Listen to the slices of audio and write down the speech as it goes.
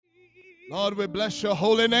Lord, we bless your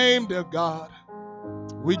holy name, dear God.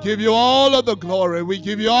 We give you all of the glory. We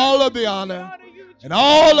give you all of the honor and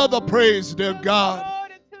all of the praise, dear God.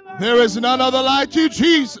 There is none other like you,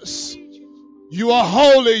 Jesus. You are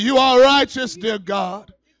holy. You are righteous, dear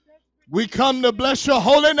God. We come to bless your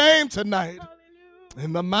holy name tonight.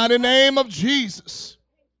 In the mighty name of Jesus.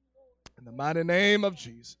 In the mighty name of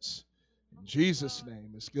Jesus. In Jesus'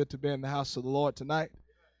 name. It's good to be in the house of the Lord tonight.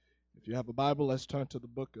 If you have a Bible, let's turn to the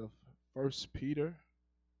book of 1 Peter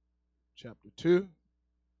chapter 2.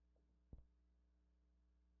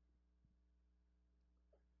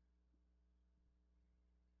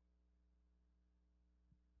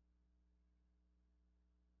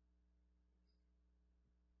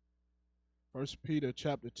 First Peter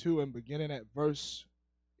chapter 2 and beginning at verse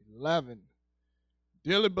 11.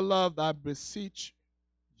 Dearly beloved, I beseech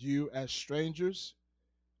you as strangers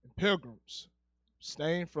and pilgrims,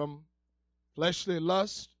 abstain from fleshly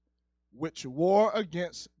lusts which war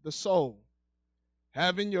against the soul,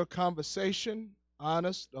 having your conversation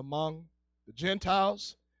honest among the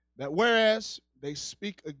Gentiles, that whereas they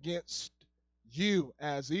speak against you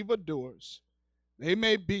as evildoers, they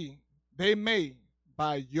may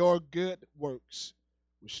by your good works,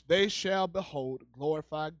 which they shall behold,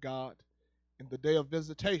 glorify God in the day of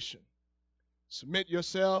visitation. Submit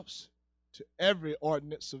yourselves to every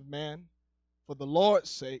ordinance of man for the Lord's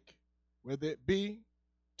sake, whether it be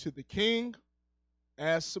to the king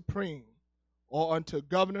as supreme, or unto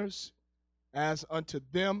governors as unto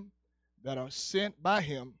them that are sent by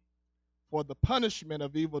him, for the punishment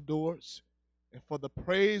of evildoers and for the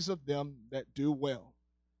praise of them that do well.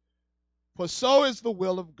 For so is the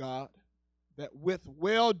will of God, that with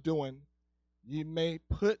well-doing ye may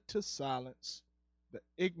put to silence the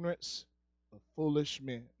ignorance of foolish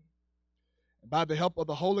men. And by the help of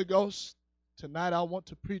the Holy Ghost, tonight I want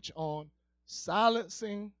to preach on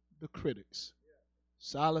silencing the critics.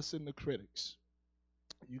 Silencing the critics.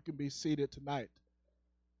 You can be seated tonight.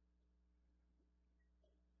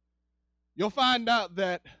 You'll find out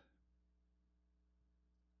that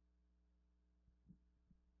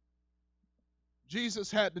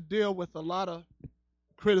Jesus had to deal with a lot of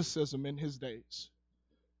criticism in his days.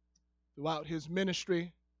 Throughout his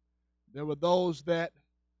ministry, there were those that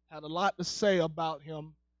had a lot to say about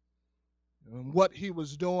him and what he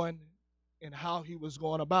was doing and how he was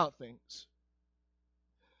going about things.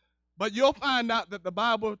 But you'll find out that the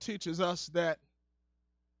Bible teaches us that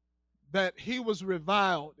he was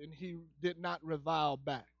reviled and he did not revile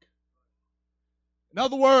back. In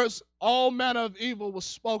other words, all manner of evil was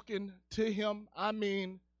spoken to him. I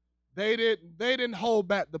mean, they didn't hold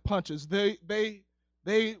back the punches. They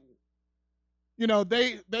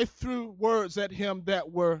threw words at him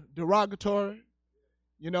that were derogatory.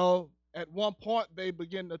 You know, at one point they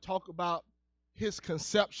began to talk about his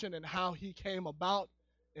conception and how he came about,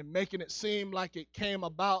 and making it seem like it came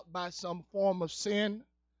about by some form of sin,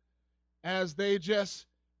 as they just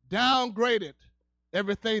downgraded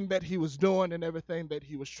everything that he was doing and everything that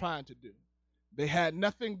he was trying to do. They had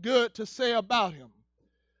nothing good to say about him.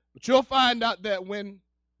 But you'll find out that when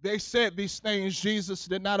they said these things, Jesus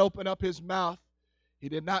did not open up his mouth. He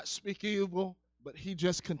did not speak evil, but he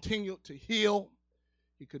just continued to heal.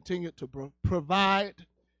 He continued to provide.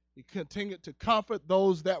 He continued to comfort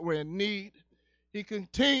those that were in need. He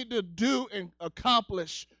continued to do and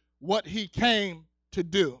accomplish what he came to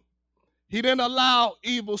do. He didn't allow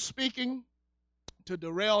evil speaking to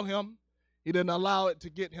derail him. He didn't allow it to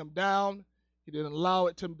get him down. He didn't allow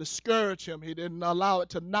it to discourage him. He didn't allow it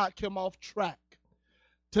to knock him off track.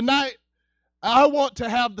 Tonight, I want to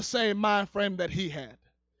have the same mind frame that he had,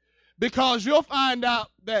 because you'll find out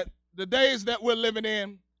that the days that we're living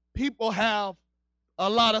in, people have a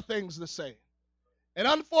lot of things to say. And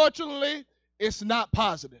unfortunately, it's not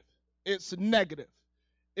positive. It's negative.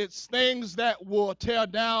 It's things that will tear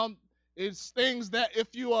down. It's things that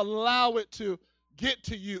if you allow it to get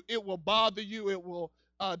to you, it will bother you. It will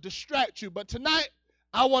distract you. But tonight,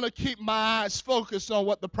 I want to keep my eyes focused on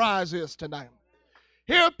what the prize is tonight.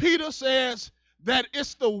 Here Peter says that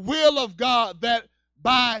it's the will of God that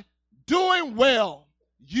by doing well,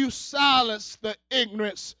 you silence the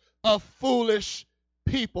ignorance of foolish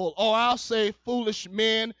people, or I'll say foolish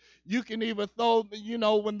men. You can even throw,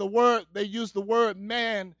 when they use the word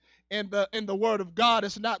man in the word of God,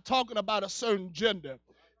 it's not talking about a certain gender.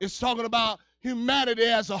 It's talking about humanity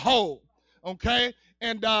as a whole, okay?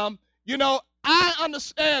 And, I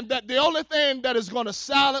understand that the only thing that is going to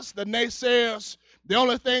silence the naysayers, the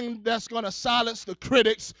only thing that's going to silence the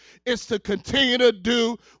critics is to continue to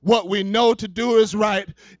do what we know to do is right,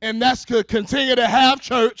 and that's to continue to have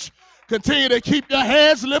church, continue to keep your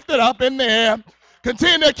hands lifted up in the air,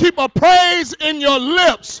 Continue to keep a praise in your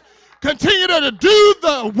lips. Continue to do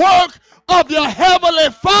the work of your heavenly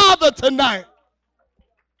Father tonight.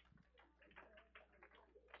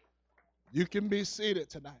 You can be seated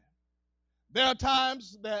tonight. There are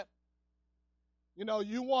times that,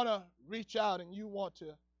 you want to reach out and you want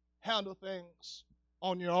to handle things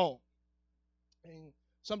on your own. And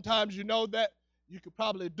sometimes you know that you could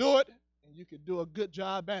probably do it and you could do a good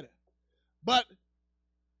job at it. But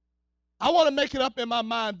I want to make it up in my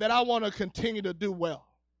mind that I want to continue to do well.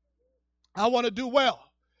 I want to do well.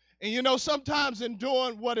 And sometimes in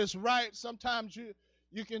doing what is right, sometimes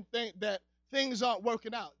you can think that things aren't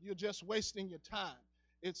working out. You're just wasting your time.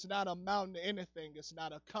 It's not amounting to anything. It's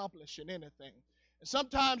not accomplishing anything. And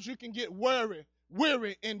sometimes you can get weary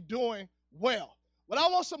in doing well. But I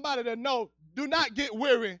want somebody to know, do not get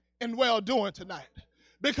weary in well doing tonight.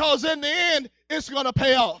 Because in the end, it's going to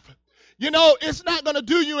pay off. It's not going to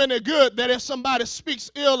do you any good that if somebody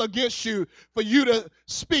speaks ill against you, for you to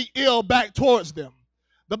speak ill back towards them.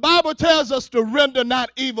 The Bible tells us to render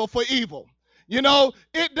not evil for evil.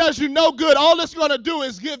 It does you no good. All it's going to do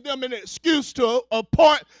is give them an excuse to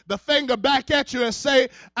point the finger back at you and say,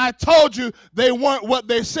 I told you they weren't what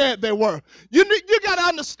they said they were. You got to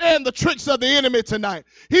understand the tricks of the enemy tonight.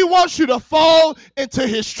 He wants you to fall into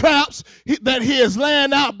his traps that he is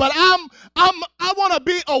laying out. But I want to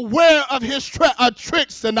be aware of his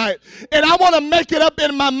tricks tonight. And I want to make it up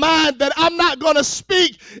in my mind that I'm not going to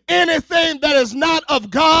speak anything that is not of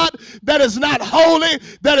God, that is not holy,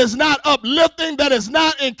 that is not uplifting, that is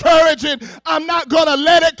not encouraging. I'm not going to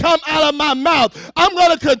let it come out of my mouth. I'm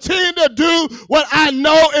going to continue to do what I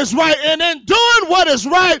know is right. And in doing what is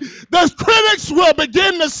right, the critics will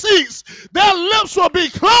begin to cease. Their lips will be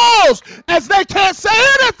closed as they can't say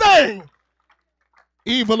anything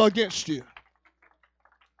evil against you.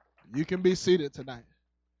 You can be seated tonight.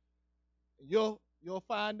 You'll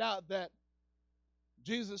find out that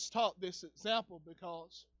Jesus taught this example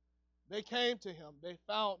because they came to him. They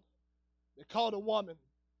caught a woman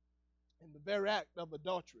in the very act of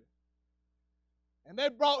adultery. And they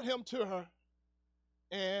brought him to her.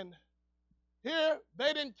 And here,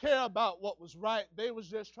 they didn't care about what was right. They was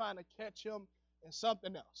just trying to catch him in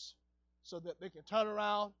something else so that they can turn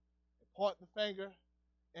around and point the finger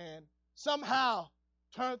and somehow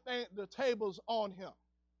turn the tables on him.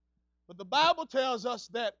 But the Bible tells us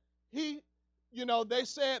that they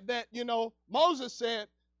said that, Moses said,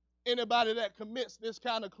 anybody that commits this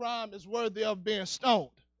kind of crime is worthy of being stoned.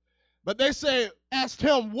 But they asked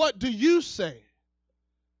him, what do you say?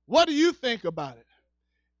 What do you think about it?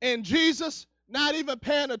 And Jesus, not even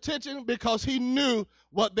paying attention because he knew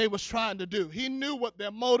what they was trying to do. He knew what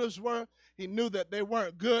their motives were. He knew that they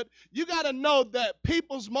weren't good. You got to know that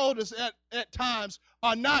people's motives at times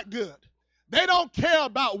are not good. They don't care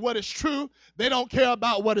about what is true. They don't care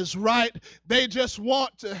about what is right. They just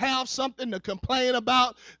want to have something to complain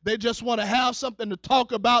about. They just want to have something to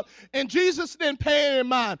talk about. And Jesus didn't pay it in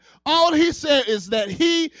mind. All he said is that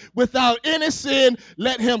he, without any sin,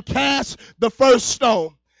 let him cast the first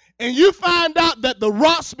stone. And you find out that the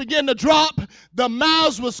rocks began to drop, the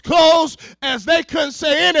mouths was closed as they couldn't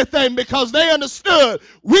say anything because they understood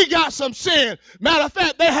we got some sin. Matter of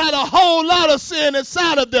fact, they had a whole lot of sin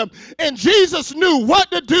inside of them. And Jesus knew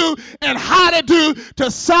what to do and how to do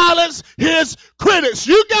to silence his critics.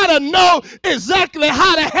 You got to know exactly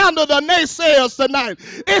how to handle the naysayers tonight.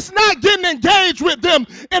 It's not getting engaged with them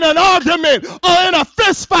in an argument or in a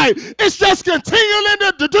fist fight. It's just continuing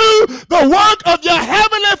to do the work of your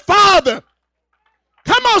heavenly Father.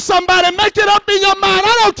 Come on, somebody, make it up in your mind.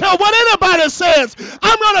 I don't care what anybody says.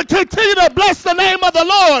 I'm going to continue to bless the name of the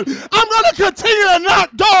Lord. I'm going to continue to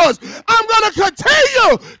knock doors. I'm going to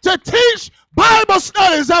continue to teach Bible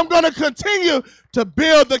studies. I'm going to continue to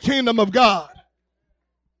build the kingdom of God.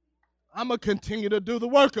 I'm going to continue to do the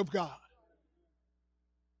work of God.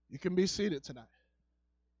 You can be seated tonight.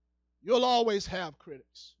 You'll always have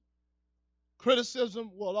critics.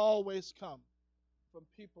 Criticism will always come from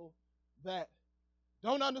people that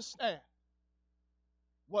don't understand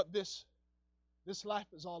what this life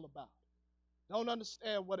is all about. Don't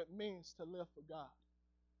understand what it means to live for God.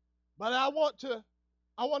 But I want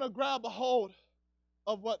to grab a hold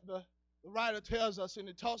of what the writer tells us, and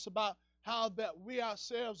it talks about how that we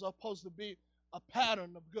ourselves are supposed to be a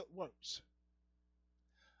pattern of good works.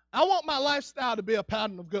 I want my lifestyle to be a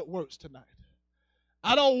pattern of good works tonight.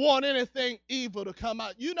 I don't want anything evil to come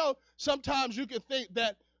out. Sometimes you can think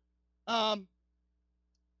that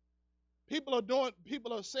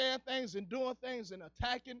people are saying things and doing things and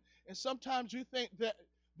attacking, and sometimes you think that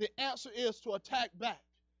the answer is to attack back.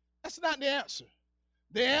 That's not the answer.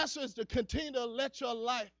 The answer is to continue to let your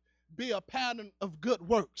life be a pattern of good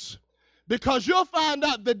works. Because you'll find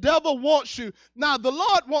out the devil wants you. Now, the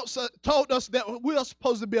Lord told us that we are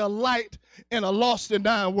supposed to be a light in a lost and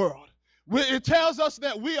dying world. It tells us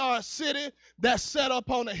that we are a city that's set up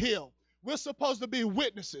on a hill. We're supposed to be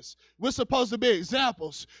witnesses. We're supposed to be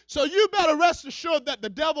examples. So you better rest assured that the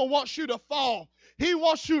devil wants you to fall. He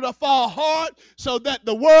wants you to fall hard so that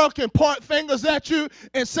the world can point fingers at you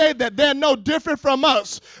and say that they're no different from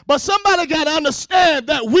us. But somebody got to understand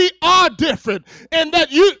that we are different and that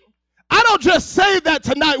I don't just say that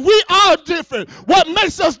tonight. We are different. What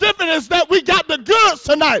makes us different is that we got the goods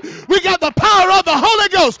tonight. We got the power of the Holy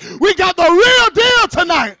Ghost. We got the real deal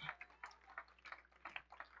tonight.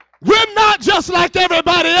 We're not just like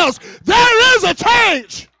everybody else. There is a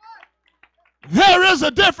change. There is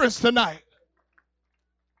a difference tonight.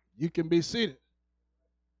 You can be seated.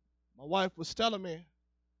 My wife was telling me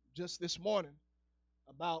just this morning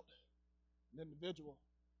about an individual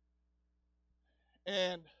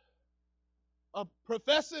and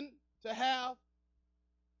professing to have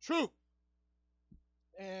truth,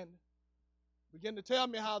 and begin to tell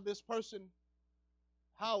me how this person,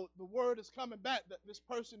 how the word is coming back that this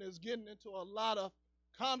person is getting into a lot of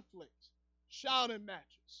conflict, shouting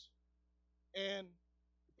matches. And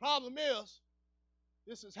the problem is,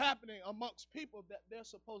 this is happening amongst people that they're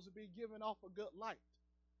supposed to be giving off a good light,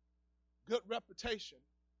 good reputation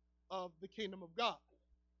of the kingdom of God.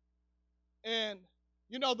 And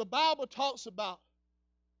you know, the Bible talks about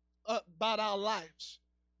our lives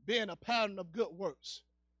being a pattern of good works.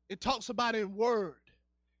 It talks about in word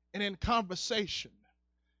and in conversation.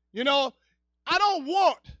 You know, I don't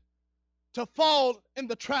want to fall in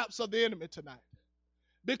the traps of the enemy tonight,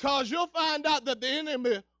 because you'll find out that the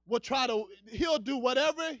enemy he'll do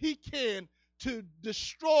whatever he can to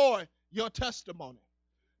destroy your testimony,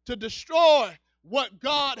 to destroy what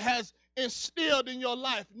God has instilled in your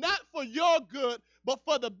life, not for your good, but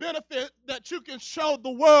for the benefit that you can show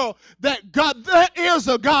the world that there is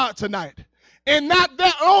a God tonight. And not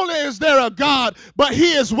that only is there a God, but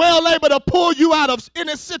he is well able to pull you out of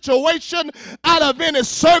any situation, out of any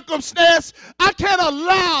circumstance. I can't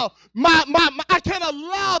allow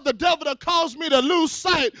the devil to cause me to lose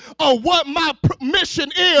sight of what my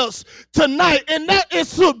mission is tonight. And that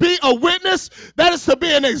is to be a witness. That is to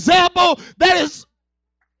be an example. That is,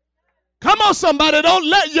 come on, somebody, don't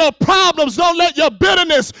let your problems, don't let your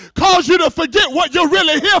bitterness cause you to forget what you're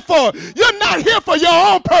really here for. You're not here for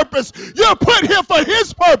your own purpose. You're put here for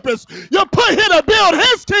his purpose. You're put here to build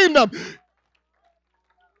his kingdom.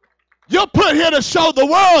 You're put here to show the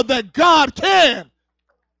world that God can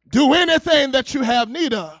do anything that you have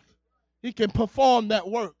need of. He can perform that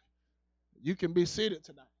work. You can be seated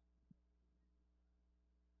tonight.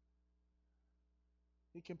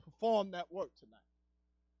 He can perform that work tonight.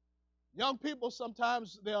 Young people,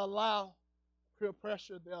 sometimes they allow peer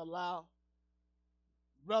pressure, they allow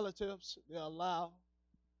relatives, they allow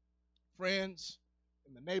friends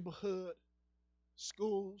in the neighborhood,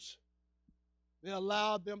 schools, they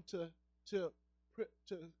allow them to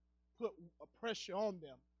put a pressure on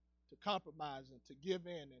them to compromise and to give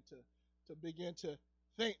in and to begin to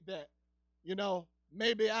think that, you know,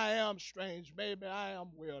 maybe I am strange, maybe I am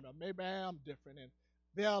weird, or maybe I am different. And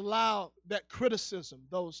they allow that criticism,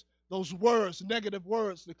 those words, negative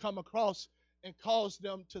words, to come across and cause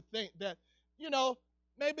them to think that, you know,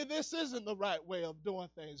 maybe this isn't the right way of doing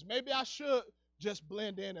things. Maybe I should just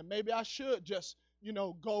blend in, and maybe I should just, you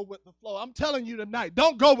know, go with the flow. I'm telling you tonight,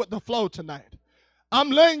 don't go with the flow tonight. I'm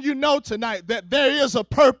letting you know tonight that there is a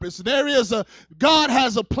purpose. God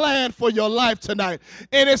has a plan for your life tonight.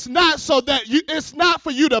 And it's not it's not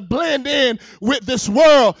for you to blend in with this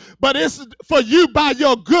world, but it's for you by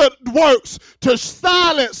your good works to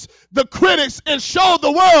silence the critics and show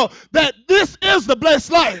the world that this is the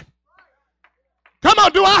blessed life. Come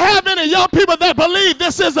on, do I have any young people that believe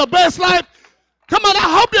this is the best life? Come on,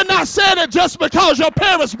 I hope you're not saying it just because your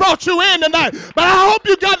parents brought you in tonight, but I hope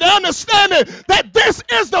you got the understanding that this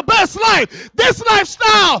is the best life. This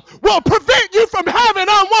lifestyle will prevent you from having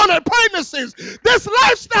unwanted pregnancies. This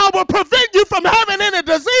lifestyle will prevent you from having any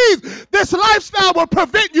disease. This lifestyle will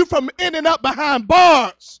prevent you from ending up behind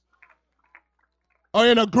bars or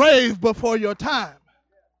in a grave before your time.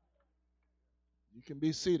 You can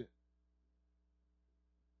be seated.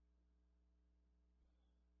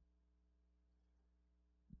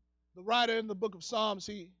 The writer in the book of Psalms,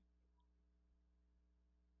 you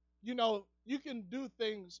can do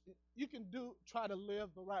things, try to live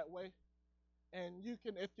the right way, and you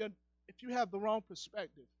can, if you have the wrong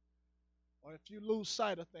perspective, or if you lose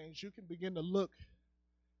sight of things, you can begin to look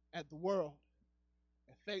at the world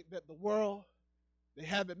and think that the world, they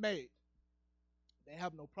have it made. They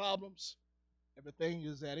have no problems. Everything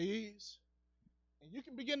is at ease. And you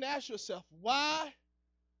can begin to ask yourself, why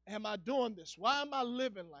am I doing this? Why am I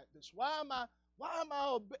living like this? Why am I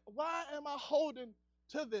holding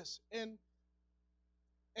to this? And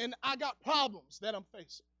I got problems that I'm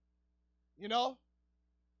facing. You know,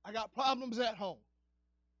 I got problems at home.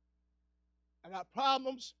 I got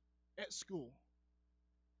problems at school.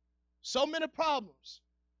 So many problems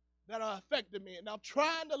that are affecting me. And I'm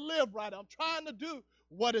trying to live right. I'm trying to do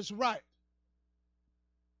what is right.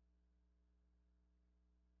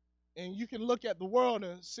 And you can look at the world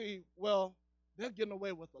and see, well, they're getting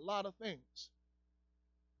away with a lot of things.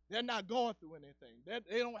 They're not going through anything.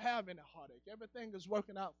 They don't have any heartache. Everything is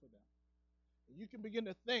working out for them. And you can begin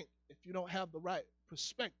to think, if you don't have the right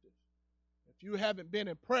perspective, if you haven't been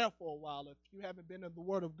in prayer for a while, if you haven't been in the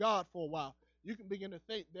Word of God for a while, you can begin to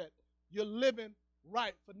think that you're living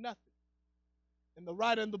right for nothing. And the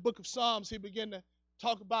writer in the book of Psalms, he began to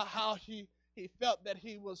talk about how he felt that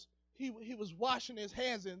he was washing his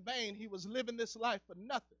hands in vain. He was living this life for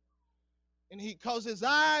nothing. And because his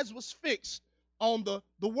eyes was fixed on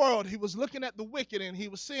the world, he was looking at the wicked, and he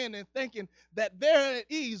was seeing and thinking that they're at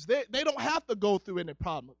ease. They don't have to go through any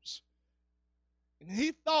problems. And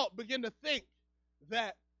he began to think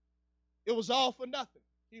that it was all for nothing.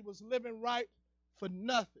 He was living right for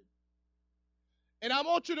nothing. And I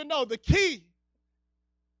want you to know the key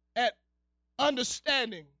at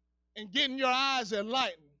understanding and getting your eyes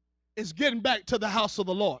enlightened is getting back to the house of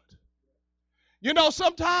the Lord. You know,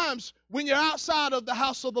 sometimes when you're outside of the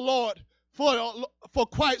house of the Lord for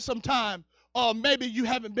quite some time, or maybe you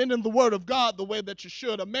haven't been in the Word of God the way that you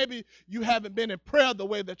should, or maybe you haven't been in prayer the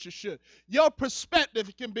way that you should, your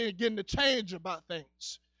perspective can begin to change about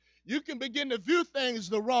things. You can begin to view things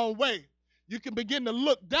the wrong way. You can begin to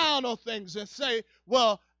look down on things and say,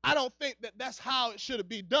 well, I don't think that that's how it should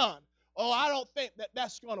be done, or I don't think that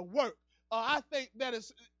that's going to work, or I think that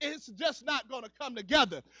it's just not going to come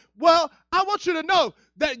together. Well, I want you to know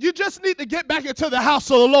that you just need to get back into the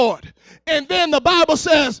house of the Lord. And then the Bible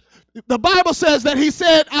says that he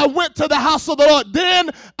said, I went to the house of the Lord. Then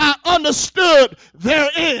I understood their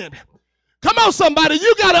end. Come on, somebody.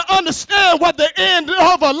 You got to understand what the end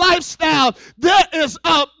of a lifestyle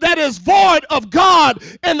that is void of God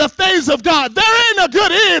and the things of God. There ain't a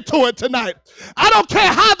good end to it tonight. I don't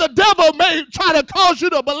care how the devil may try to cause you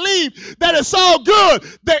to believe that it's all good.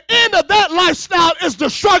 The end of that lifestyle is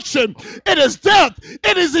destruction. It is death.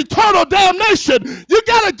 It is eternal damnation. You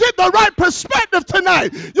got to get the right perspective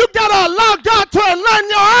tonight. You got to allow God to enlighten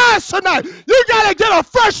your eyes tonight. You got to get a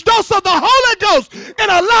fresh dose of the Holy Ghost and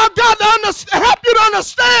allow God to help you to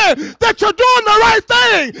understand that you're doing the right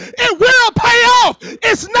thing. It will pay off.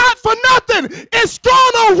 It's not for nothing. It's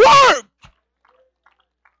going to work.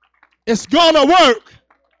 It's going to work.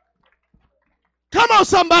 Come on,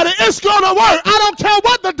 somebody. It's going to work. I don't care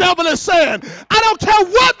what the devil is saying. I don't care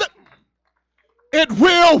what it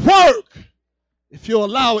will work if you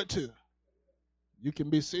allow it to. You can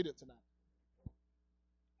be seated tonight.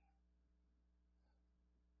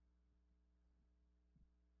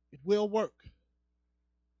 It will work.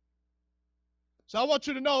 So I want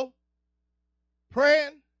you to know,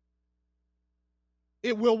 praying,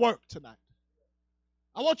 it will work tonight.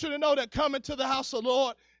 I want you to know that coming to the house of the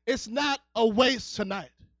Lord, it's not a waste tonight.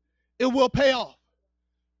 It will pay off.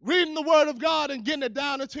 Reading the Word of God and getting it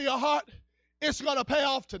down into your heart, it's going to pay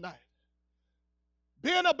off tonight.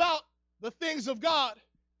 Being about the things of God,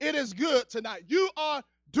 it is good tonight. You are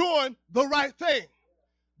doing the right thing.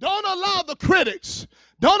 Don't allow the critics,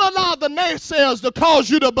 don't allow the naysayers to cause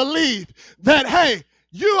you to believe that, hey,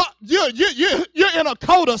 you're in a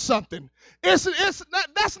cult or something.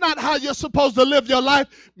 That's not how you're supposed to live your life.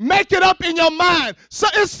 Make it up in your mind. So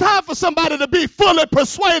it's time for somebody to be fully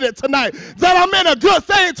persuaded tonight that I'm in a good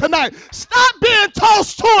thing tonight. Stop being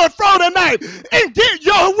tossed to and fro tonight and get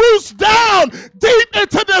your roots down deep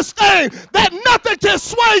into this thing that nothing can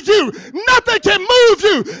sway you, nothing can move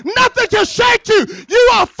you, nothing can shake you. You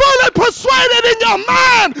are fully persuaded in your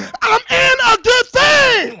mind. I'm in a good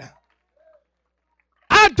thing.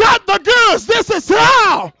 I got the goods. This is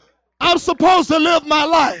how I'm supposed to live my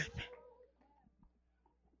life.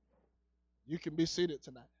 You can be seated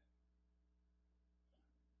tonight.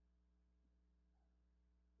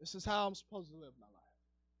 This is how I'm supposed to live my life.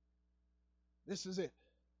 This is it.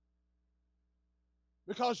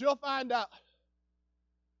 Because you'll find out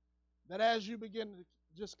that as you begin to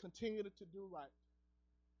just continue to do right,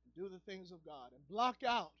 and do the things of God, and block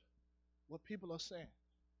out what people are saying,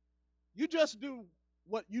 you just do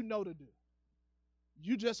what you know to do.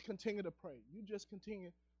 You just continue to pray. You just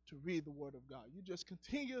continue to read the Word of God. You just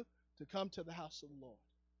continue to come to the house of the Lord.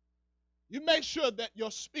 You make sure that your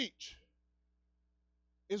speech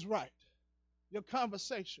is right. Your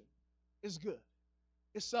conversation is good.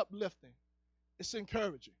 It's uplifting. It's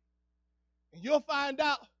encouraging. And you'll find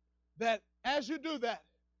out that as you do that,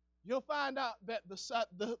 you'll find out that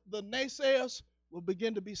the naysayers will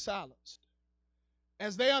begin to be silenced.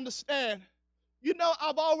 As they understand,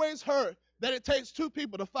 I've always heard that it takes two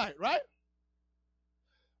people to fight, right?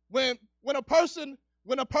 When a person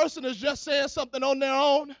is just saying something on their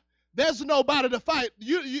own, there's nobody to fight.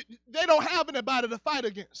 They don't have anybody to fight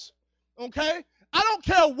against. Okay? I don't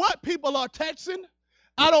care what people are texting.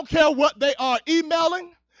 I don't care what they are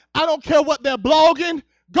emailing. I don't care what they're blogging.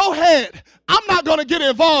 Go ahead. I'm not going to get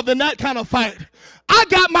involved in that kind of fight. I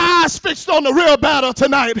got my eyes fixed on the real battle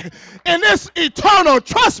tonight. And it's eternal.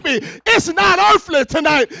 Trust me, it's not earthly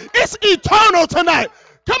tonight. It's eternal tonight.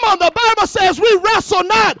 Come on, the Bible says we wrestle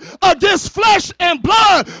not against flesh and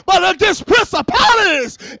blood, but against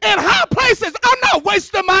principalities in high places. I'm not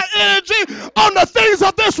wasting my energy on the things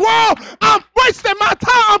of this world. I'm wasting my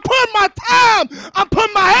time. I'm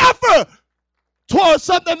putting my effort towards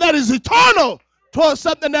something that is eternal, towards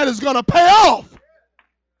something that is going to pay off.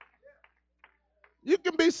 You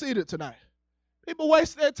can be seated tonight. People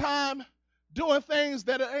waste their time doing things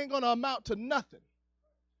that ain't going to amount to nothing.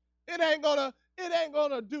 It ain't gonna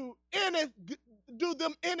do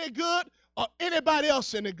them any good or anybody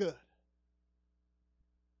else any good.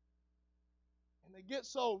 And they get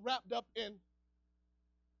so wrapped up in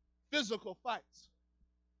physical fights,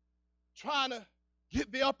 trying to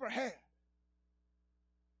get the upper hand.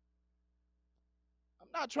 I'm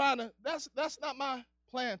not trying to, that's not my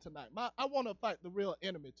plan tonight. I want to fight the real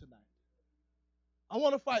enemy tonight. I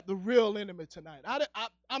want to fight the real enemy tonight.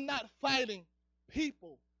 I'm not fighting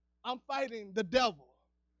people. I'm fighting the devil.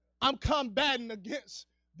 I'm combating against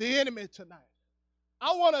the enemy tonight.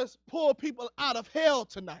 I want to pull people out of hell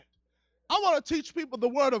tonight. I want to teach people the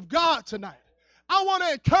word of God tonight. I want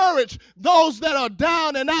to encourage those that are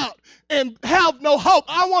down and out and have no hope.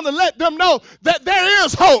 I want to let them know that there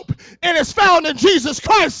is hope, and it's found in Jesus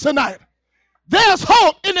Christ tonight. There's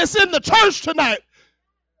hope, and it's in the church tonight.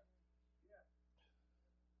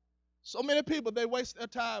 So many people, they waste their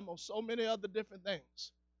time on so many other different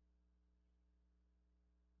things.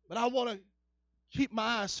 But I want to keep my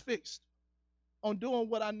eyes fixed on doing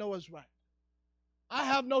what I know is right. I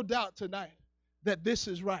have no doubt tonight that this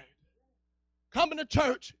is right. Coming to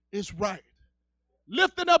church is right.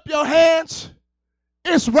 Lifting up your hands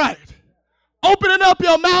is right. Opening up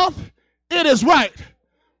your mouth, it is right.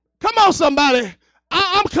 Come on, somebody.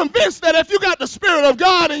 I'm convinced that if you got the Spirit of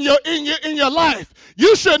God in your life,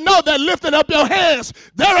 you should know that lifting up your hands,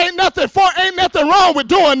 there ain't nothing wrong with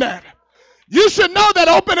doing that. You should know that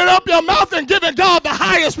opening up your mouth and giving God the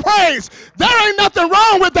highest praise, there ain't nothing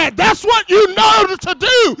wrong with that. That's what you know to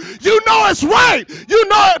do. You know it's right. You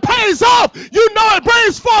know it pays off. You know it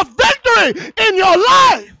brings forth victory in your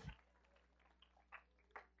life.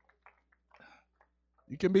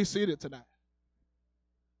 You can be seated tonight.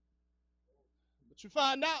 But you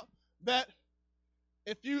find out that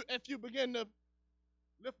if you begin to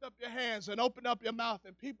lift up your hands and open up your mouth,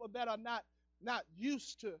 and people that are not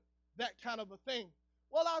used to that kind of a thing,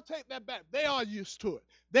 well, I'll take that back. They are used to it.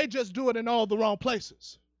 They just do it in all the wrong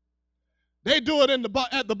places. They do it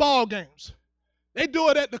at the ball games. They do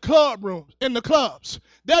it at the club rooms, in the clubs.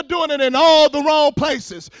 They're doing it in all the wrong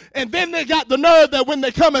places. And then they got the nerve that when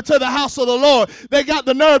they come into the house of the Lord, they got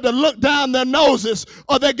the nerve to look down their noses,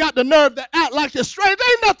 or they got the nerve to act like it's strange.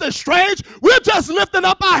 Ain't nothing strange. We're just lifting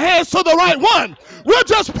up our hands to the right one. We're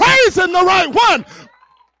just praising the right one.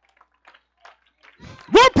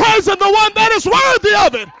 We're praising the one that is worthy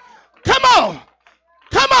of it. Come on.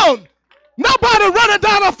 Come on. Nobody running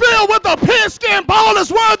down the field with a pigskin ball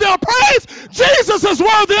is worthy of praise. Jesus is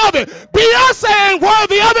worthy of it. Beyonce ain't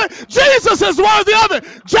worthy of it. Jesus is worthy of it.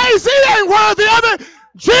 Jay-Z ain't worthy of it.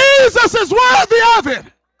 Jesus is worthy of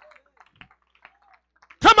it.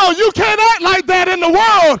 Come on, you can't act like that in the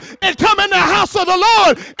world and come in the house of the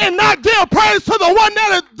Lord and not give praise to the one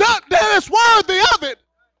that is worthy of it.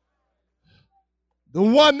 The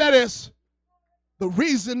one that is the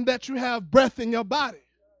reason that you have breath in your body.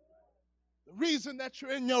 The reason that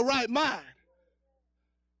you're in your right mind.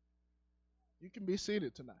 You can be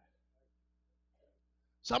seated tonight.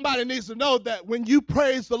 Somebody needs to know that when you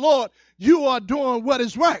praise the Lord, you are doing what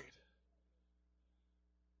is right.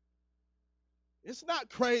 It's not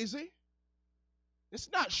crazy. It's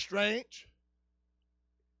not strange.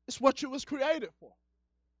 It's what you was created for.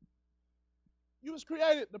 You was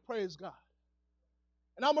created to praise God.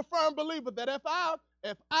 And I'm a firm believer that if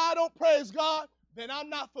I don't praise God, then I'm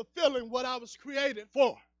not fulfilling what I was created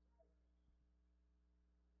for.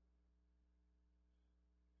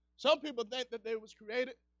 Some people think that they was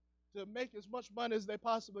created to make as much money as they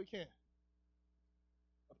possibly can.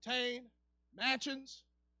 Obtain mansions,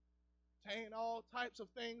 obtain all types of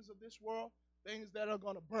things of this world, things that are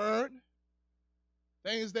going to burn,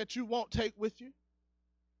 things that you won't take with you.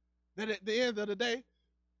 That at the end of the day,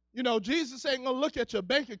 Jesus ain't going to look at your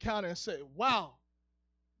bank account and say, wow,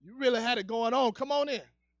 you really had it going on. Come on in.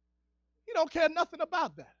 He don't care nothing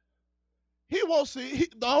about that. He won't see.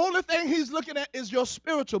 The only thing he's looking at is your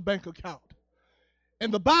spiritual bank account.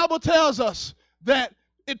 And the Bible tells us that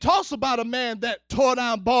it talks about a man that tore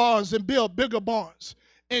down barns and built bigger barns.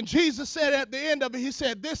 And Jesus said at the end of it, he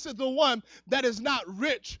said, this is the one that is not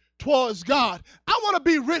rich towards God. I want to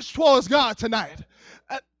be rich towards God tonight.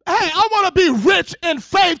 I want to be rich in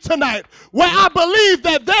faith tonight, where I believe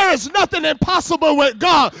that there is nothing impossible with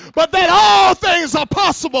God, but that all things are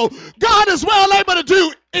possible. God is well able to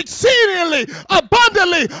do exceedingly,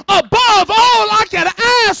 abundantly, above all I can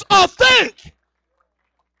ask or think.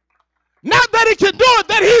 Not that he can do it,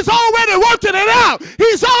 that he's already working it out.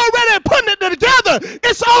 He's already putting it together.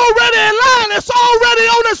 It's already in line. It's already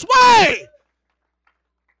on its way.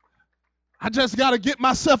 I just got to get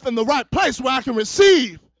myself in the right place where I can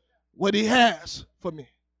receive what he has for me.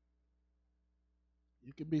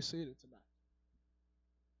 You can be seated tonight.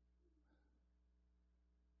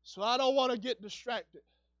 So I don't want to get distracted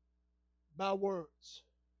by words.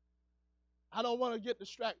 I don't want to get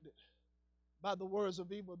distracted by the words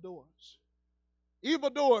of evildoers.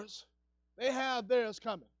 Evildoers, they have theirs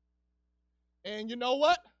coming. And you know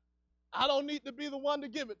what? I don't need to be the one to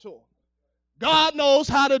give it to them. God knows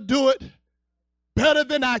how to do it better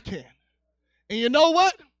than I can. And you know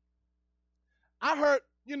what? I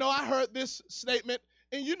heard this statement,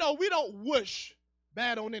 and we don't wish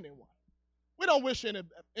bad on anyone. We don't wish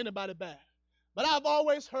anybody bad. But I've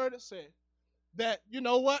always heard it said that, you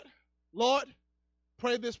know what? Lord,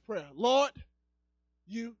 pray this prayer. Lord,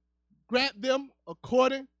 you grant them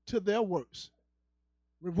according to their works.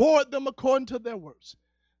 Reward them according to their works.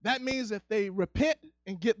 That means if they repent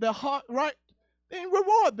and get their heart right, then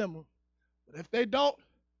reward them. But if they don't,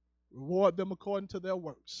 reward them according to their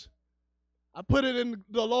works. I put it in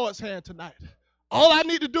the Lord's hand tonight. All I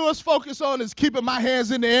need to do is focus on is keeping my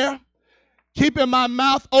hands in the air, keeping my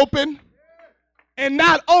mouth open, and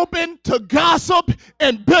not open to gossip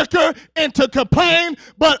and bicker and to complain,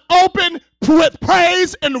 but open with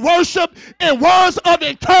praise and worship and words of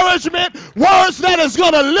encouragement, words that is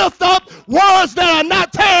going to lift up, words that are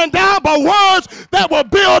not tearing down, but words that will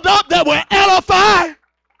build up, that will edify.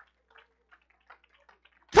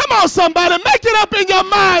 Come on, somebody, make it up in your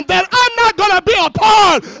mind that I'm not going to be a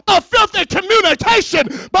part of filthy communication,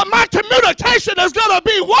 but my communication is going to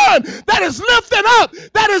be one that is lifting up,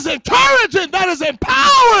 that is encouraging, that is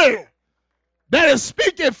empowering, that is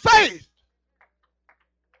speaking faith.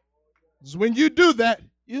 Because when you do that,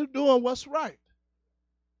 you're doing what's right.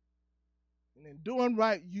 And in doing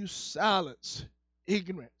right, you silence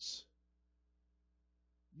ignorance.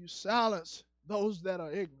 You silence those that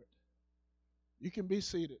are ignorant. You can be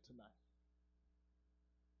seated tonight.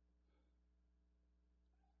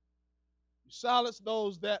 You silence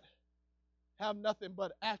those that have nothing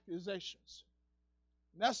but accusations.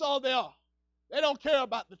 And that's all they are. They don't care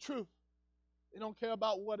about the truth. They don't care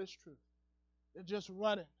about what is true. They're just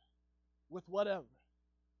running with whatever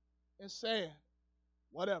and saying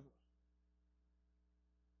whatever.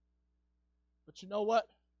 But you know what?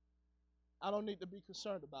 I don't need to be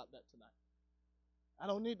concerned about that tonight. I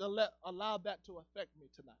don't need to allow that to affect me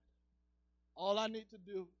tonight. All I need to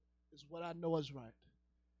do is what I know is right.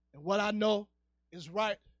 And what I know is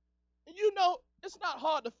right. And it's not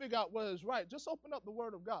hard to figure out what is right. Just open up the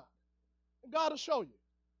Word of God. And God will show you.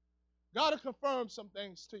 God will confirm some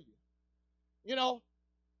things to you.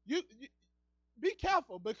 You be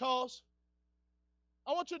careful, because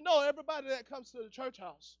I want you to know everybody that comes to the church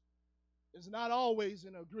house is not always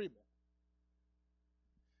in agreement.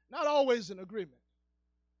 Not always in agreement.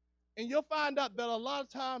 And you'll find out that a lot of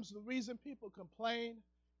times the reason people complain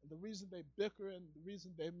and the reason they bicker and the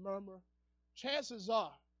reason they murmur, chances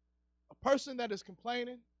are a person that is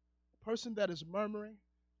complaining, a person that is murmuring,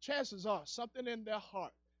 chances are something in their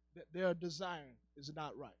heart that they're desiring is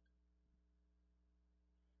not right.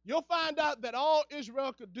 You'll find out that all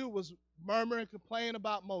Israel could do was murmur and complain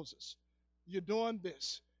about Moses. You're doing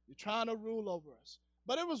this. You're trying to rule over us.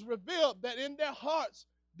 But it was revealed that in their hearts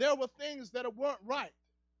there were things that weren't right,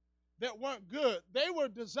 that weren't good. They were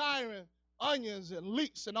desiring onions and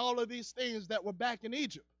leeks and all of these things that were back in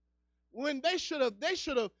Egypt. When they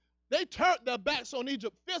turned their backs on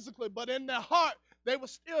Egypt physically, but in their heart, they were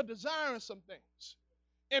still desiring some things.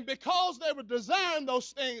 And because they were desiring those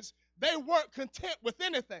things, they weren't content with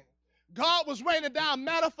anything. God was raining down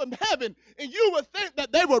manna from heaven, and you would think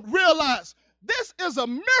that they would realize this is a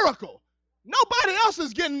miracle. Nobody else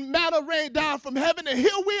is getting manna rained down from heaven, and here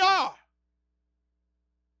we are.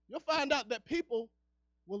 You'll find out that people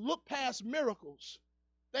will look past miracles,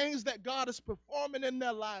 things that God is performing in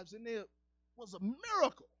their lives, and it was a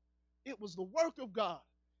miracle. It was the work of God,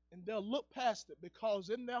 and they'll look past it because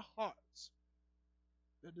in their hearts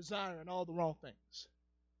they're desiring all the wrong things.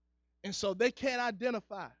 And so they can't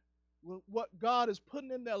identify with what God is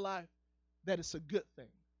putting in their life that it's a good thing.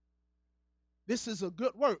 This is a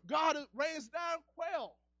good work. God rains down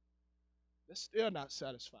quail. They're still not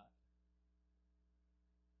satisfied.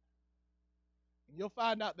 And you'll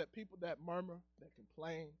find out that people that murmur, that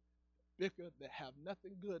complain, bicker, that have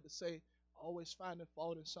nothing good to say, always finding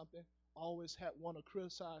fault in something, always want to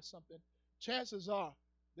criticize something, chances are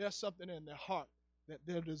there's something in their heart that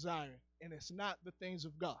they're desiring, and it's not the things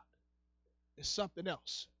of God. It's something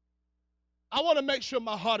else. I want to make sure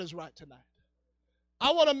my heart is right tonight.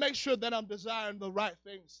 I want to make sure that I'm desiring the right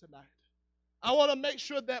things tonight. I want to make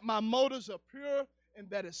sure that my motives are pure and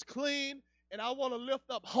that it's clean. And I want to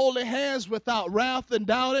lift up holy hands without wrath and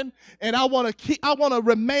doubting. And I want to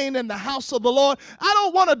remain in the house of the Lord. I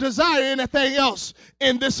don't want to desire anything else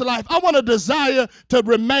in this life. I want to desire to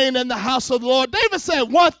remain in the house of the Lord. David said,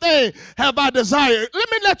 one thing have I desired.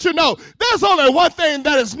 Let me let you know, there's only one thing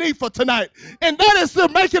that is needful tonight. And that is to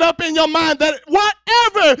make it up in your mind that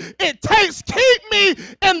whatever it takes, keep me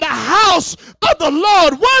in the house of the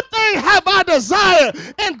Lord. One thing have I desired,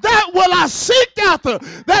 and that will I seek after, that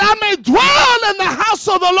I may dwell in the house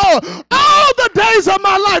of the Lord all the days of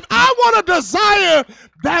my life. I want to desire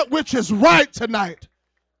that which is right tonight.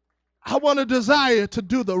 I want to desire to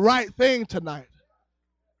do the right thing tonight.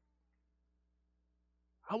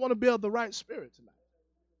 I want to build the right spirit tonight.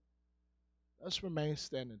 Let's remain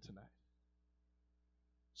standing tonight.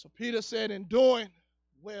 So Peter said, in doing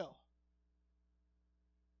well,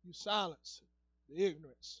 you silence the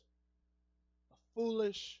ignorance of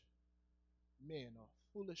foolish men or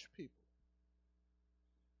foolish people.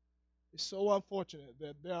 It's so unfortunate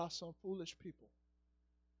that there are some foolish people.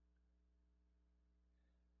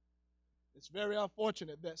 It's very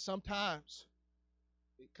unfortunate that sometimes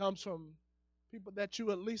it comes from people that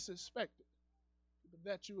you at least expected, people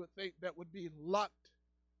that you would think that would be locked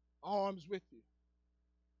arms with you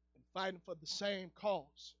and fighting for the same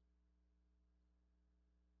cause.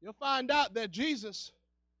 You'll find out that Jesus,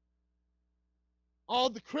 all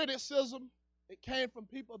the criticism, it came from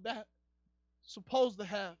people that supposed to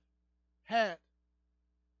have had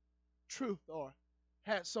truth or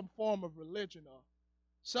had some form of religion or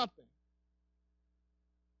something.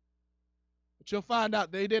 But you'll find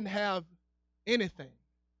out they didn't have anything.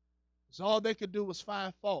 So all they could do was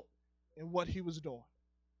find fault in what he was doing.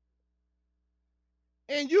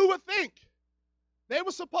 And you would think they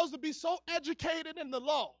were supposed to be so educated in the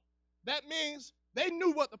law. That means they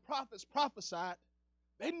knew what the prophets prophesied.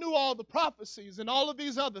 They knew all the prophecies and all of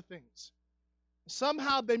these other things.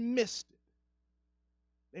 Somehow they missed it.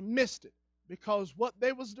 They missed it because what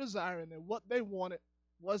they was desiring and what they wanted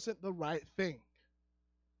wasn't the right thing.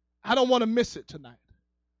 I don't want to miss it tonight.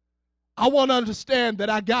 I want to understand that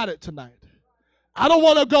I got it tonight. I don't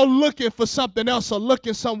want to go looking for something else or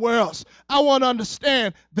looking somewhere else. I want to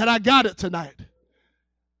understand that I got it tonight.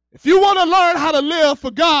 If you want to learn how to live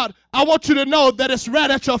for God, I want you to know that it's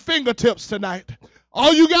right at your fingertips tonight.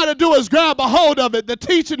 All you got to do is grab a hold of it. The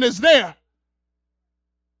teaching is there.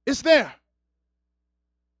 It's there.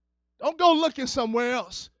 Don't go looking somewhere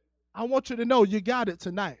else. I want you to know you got it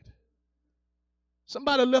tonight.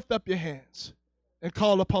 Somebody lift up your hands and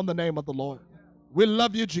call upon the name of the Lord. We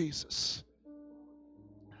love you, Jesus.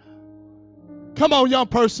 Come on, young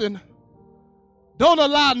person. Don't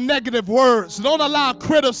allow negative words. Don't allow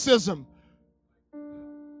criticism.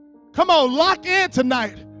 Come on, lock in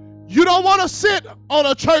tonight. You don't want to sit on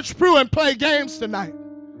a church pew and play games tonight.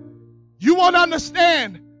 You want to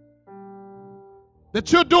understand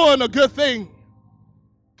that you're doing a good thing.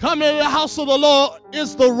 Coming to the house of the Lord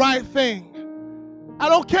is the right thing. I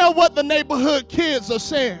don't care what the neighborhood kids are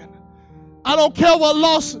saying. I don't care what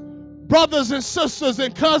lost brothers and sisters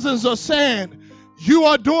and cousins are saying. You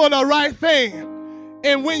are doing the right thing.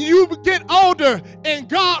 And when you get older and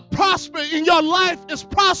God prospers and your life is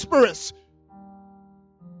prosperous,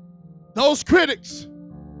 those critics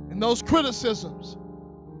and those criticisms,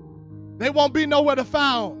 they won't be nowhere to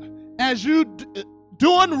found. As you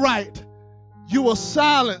doing right, you will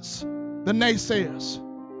silence the naysayers.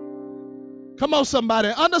 Come on, somebody.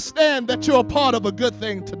 Understand that you're a part of a good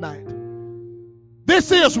thing tonight.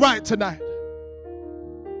 This is right tonight.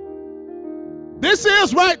 This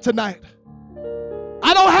is right tonight.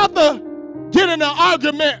 I don't have to get in an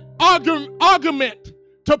argument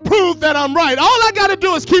to prove that I'm right. All I got to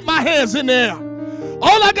do is keep my hands in the air.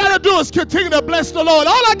 All I got to do is continue to bless the Lord.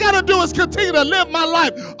 All I got to do is continue to live my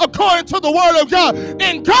life according to the word of God.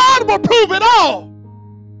 And God will prove it all.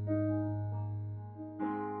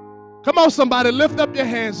 Come on, somebody, lift up your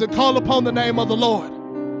hands and call upon the name of the Lord.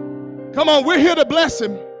 Come on, we're here to bless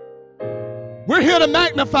him. We're here to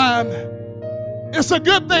magnify him. It's a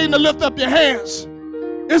good thing to lift up your hands.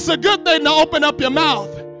 It's a good thing to open up your mouth.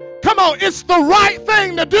 Come on, it's the right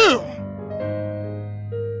thing to do.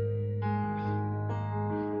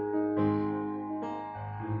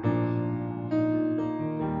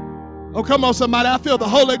 Oh, come on, somebody. I feel the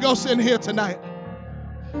Holy Ghost in here tonight.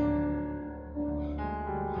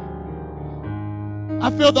 I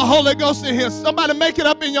feel the Holy Ghost in here. Somebody make it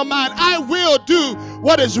up in your mind. I will do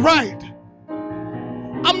what is right.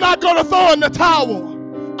 I'm not going to throw in the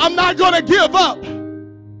towel. I'm not going to give up.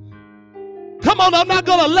 Come on, I'm not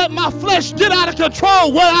going to let my flesh get out of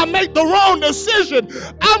control where I make the wrong decision.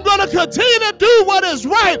 I'm going to continue to do what is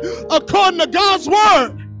right according to God's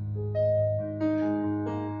word.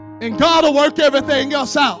 And God will work everything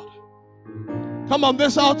else out. Come on,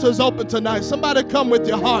 this altar is open tonight. Somebody come with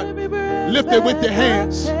your heart. Lift it with your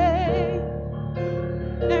hands.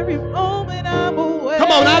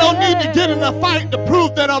 Come on, I don't need to get in a fight to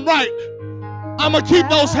prove that I'm right. I'm going to keep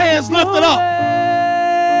those hands lifted up.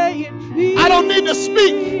 I don't need to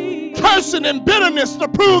speak cursing and bitterness to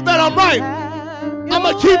prove that I'm right. I'm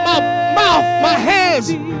going to keep my mouth, my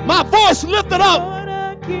hands, my voice lifted up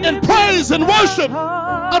in praise and worship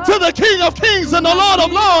unto the King of Kings and the Lord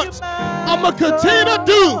of Lords. I'm going to continue to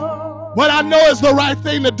do what I know is the right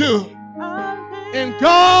thing to do. And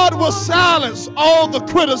God will silence all the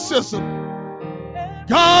criticism.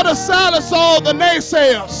 God will silence all the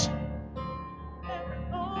naysayers.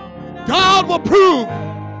 God will prove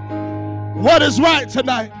what is right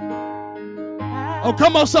tonight. Oh,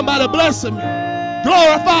 come on, somebody, bless him.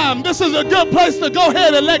 Glorify him. This is a good place to go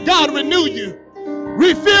ahead and let God renew you,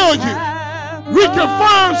 refill you,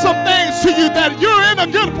 reconfirm some things to you that you're in a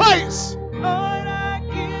good place.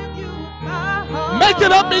 Make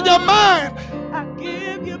it up in your mind.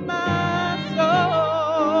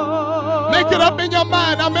 Make it up in your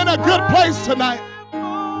mind. I'm in a good place tonight.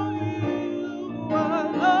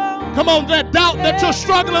 Come on, that doubt that you're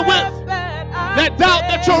struggling with, that doubt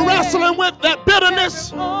that you're wrestling with, that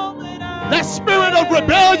bitterness, that spirit of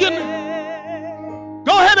rebellion,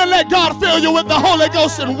 go ahead and let God fill you with the Holy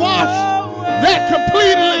Ghost and wash that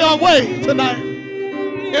completely away tonight.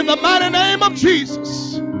 In the mighty name of Jesus.